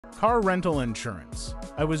Car rental insurance.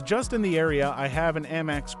 I was just in the area. I have an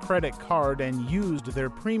Amex credit card and used their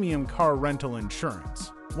premium car rental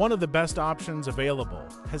insurance. One of the best options available.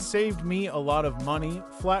 Has saved me a lot of money.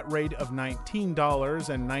 Flat rate of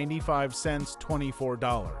 $19.95, $24.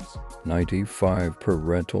 $95 per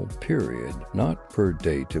rental period, not per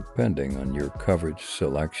day depending on your coverage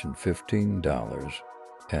selection.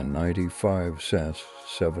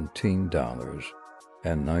 $15.95,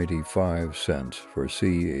 $17.95 for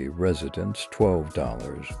CA residents,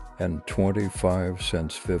 $12.25,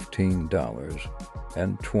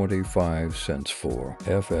 $15.25 for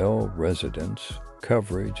FL residents.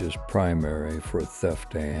 Coverage is primary for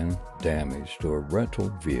theft and damaged or rental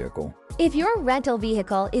vehicle. If your rental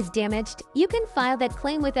vehicle is damaged, you can file that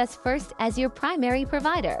claim with us first as your primary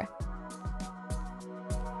provider.